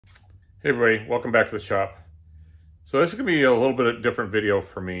Hey everybody, welcome back to the shop. So this is going to be a little bit of a different video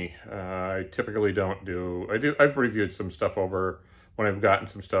for me. I typically don't do, I've reviewed some stuff over when I've gotten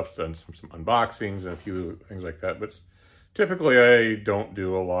some stuff, done some unboxings and a few things like that, but typically I don't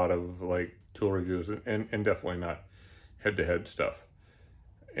do a lot of like tool reviews and definitely not head-to-head stuff.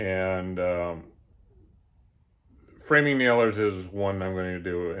 And framing nailers is one I'm going to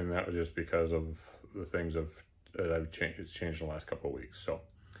do, and that was just because of the things that I've changed. It's changed in the last couple of weeks. So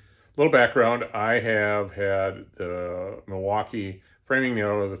little background, I have had the Milwaukee framing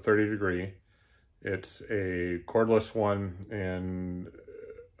nailer, the 30 degree. It's a cordless one, and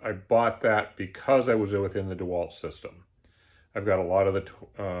I bought that because I was within the DeWalt system. I've got a lot of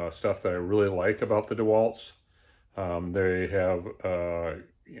the stuff that I really like about the DeWalts. They have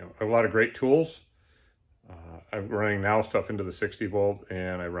a lot of great tools. I'm running now stuff into the 60 volt,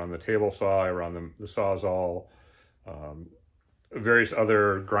 and I run the table saw, I run the Sawzall, various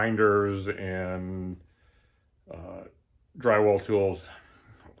other grinders and drywall tools,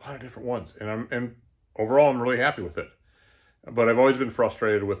 a lot of different ones, and overall I'm really happy with it. But I've always been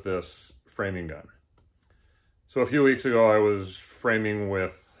frustrated with this framing gun. So a few weeks ago I was framing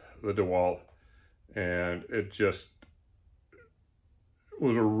with the DeWalt, and it just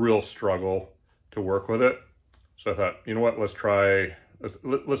was a real struggle to work with it. So I thought, you know what, let's try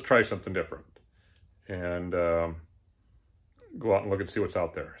something different, and go out and look and see what's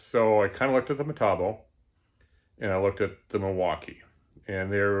out there. So I kind of looked at the Metabo, and I looked at the Milwaukee,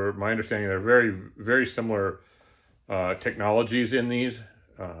 and my understanding, they're very, very similar technologies in these.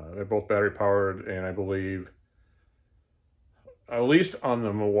 They're both battery powered, and I believe, at least on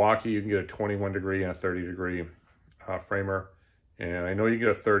the Milwaukee, you can get a 21 degree and a 30 degree framer. And I know you get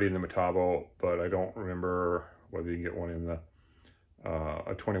a 30 in the Metabo, but I don't remember whether you can get one in the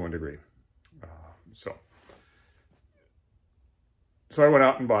a 21 degree. So I went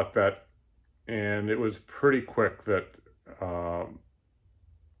out and bought that, and it was pretty quick that the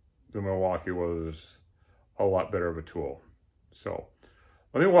Milwaukee was a lot better of a tool. So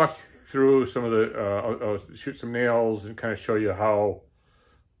let me walk through some of the, I'll shoot some nails and kind of show you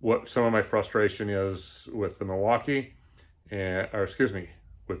what some of my frustration is with the Milwaukee, with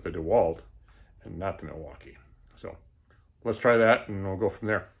the DeWalt and not the Milwaukee. So let's try that and we'll go from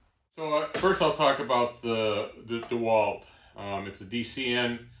there. So first I'll talk about the DeWalt. It's a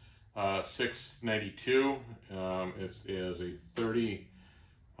DCN 692. It is a 30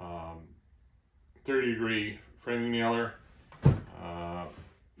 degree framing nailer.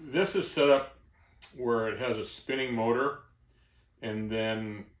 This is set up where it has a spinning motor, and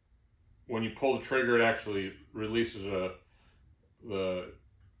then when you pull the trigger, it actually releases an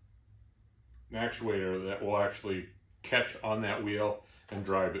actuator that will actually catch on that wheel and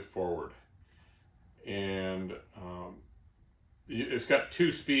drive it forward. And it's got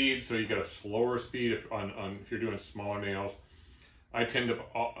 2 speeds, so you got a slower speed if you're doing smaller nails. I tend to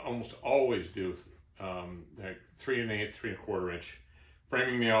almost always do like 3 1/8, 3 1/4 inch.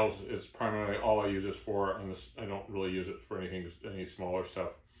 Framing nails is primarily all I use this for, and I don't really use it for any smaller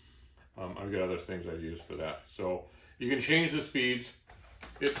stuff. I've got other things I use for that. So you can change the speeds.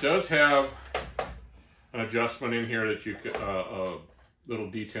 It does have an adjustment in here that you can, a little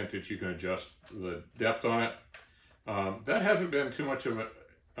detent that you can adjust the depth on it. That hasn't been too much of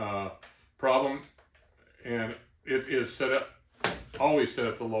a problem, and it is always set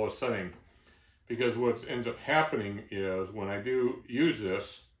at the lowest setting, because what ends up happening is when I do use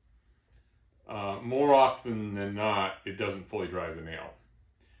this, more often than not, it doesn't fully drive the nail.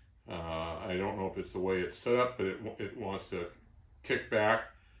 I don't know if it's the way it's set up, but it wants to kick back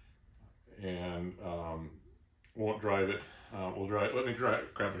and won't drive it. Let me grab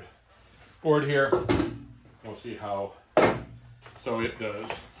a board here. We'll see how it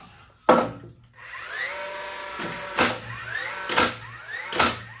does.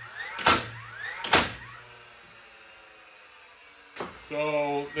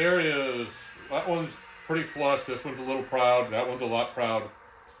 So there is, that one's pretty flush, this one's a little proud, that one's a lot proud,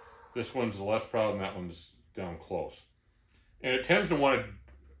 this one's less proud, and that one's down close. And it tends to want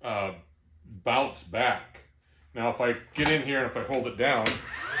to bounce back. Now if I get in here and if I hold it down,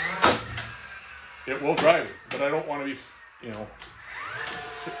 it will drive it, but I don't want to be,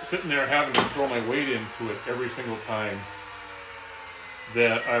 sitting there having to throw my weight into it every single time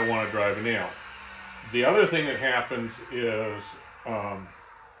that I want to drive a nail. The other thing that happens is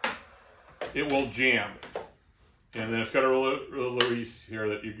it will jam, and then it's got a release here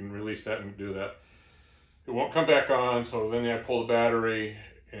that you can release that and do that. It won't come back on, so then I pull the battery,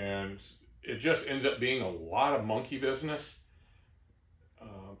 and it just ends up being a lot of monkey business.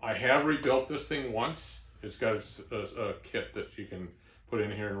 I have rebuilt this thing once. It's got a kit that you can put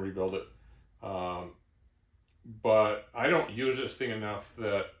in here and rebuild it. But I don't use this thing enough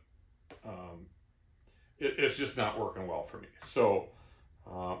that it's just not working well for me. So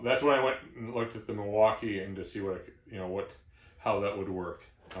that's when I went and looked at the Milwaukee and to see what how that would work.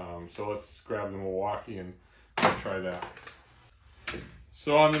 So let's grab the Milwaukee and try that.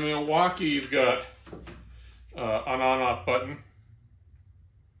 So on the Milwaukee, you've got an on-off button.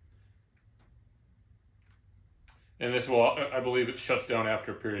 And this will, I believe it shuts down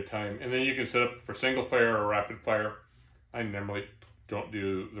after a period of time. And then you can set up for single fire or rapid fire. I normally don't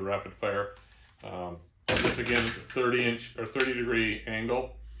do the rapid fire. This again, 30-inch or 30-degree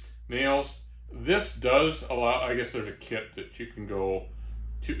angle nails. This does allow, I guess there's a kit that you can go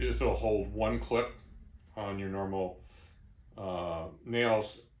to, this will hold one clip on your normal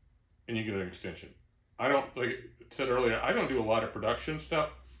nails, and you get an extension. I don't, like I said earlier, I don't do a lot of production stuff,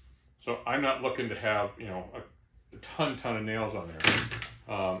 so I'm not looking to have, a ton of nails on there.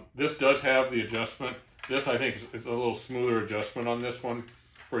 This does have the adjustment. This, I think, is a little smoother adjustment on this one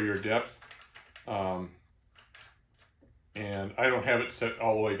for your depth. And I don't have it set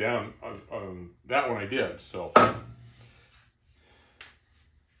all the way down. That one I did, so.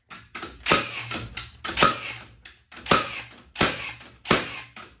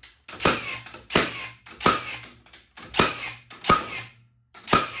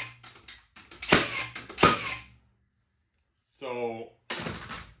 So,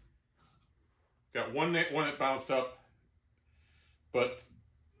 got one that bounced up, but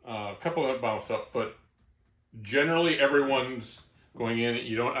a couple that bounced up, but generally everyone's going in.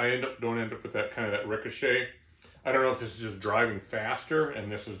 I don't end up with that kind of that ricochet. I don't know if this is just driving faster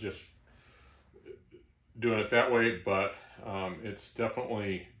and this is just doing it that way, but it's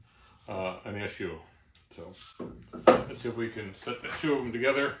definitely an issue. So let's see if we can set the two of them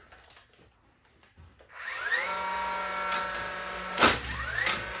together.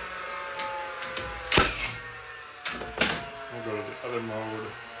 We'll go to the other mode.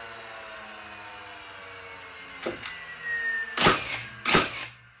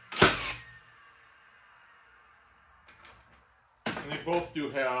 And they both do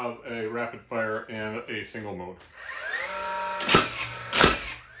have a rapid fire and a single mode.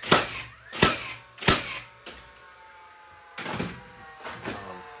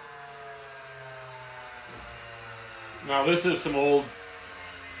 Now this is some old.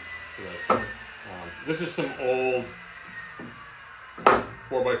 This is some old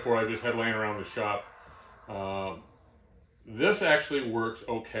 4x4 I just had laying around the shop. This actually works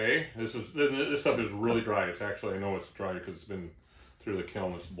okay. This stuff is really dry. It's actually, I know it's dry because it's been through the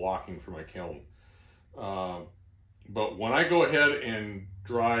kiln. It's blocking for my kiln. But when I go ahead and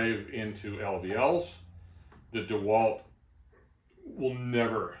drive into LVLs, the DeWalt will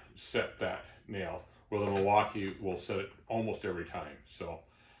never set that nail, where the Milwaukee will set it almost every time. So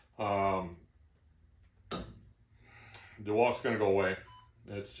DeWalt's going to go away.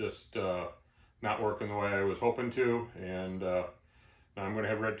 It's just not working the way I was hoping to, and now I'm going to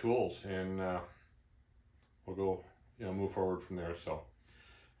have red tools, and we'll go, move forward from there. So,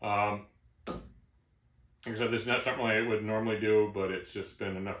 like I said, this is not something I would normally do, but it's just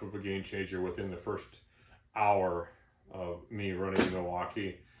been enough of a game changer within the first hour of me running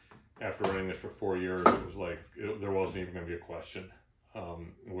Milwaukee. After running this for 4 years, it was like there wasn't even going to be a question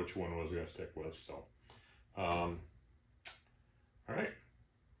which one was going to stick with. So, all right.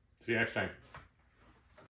 See you next time.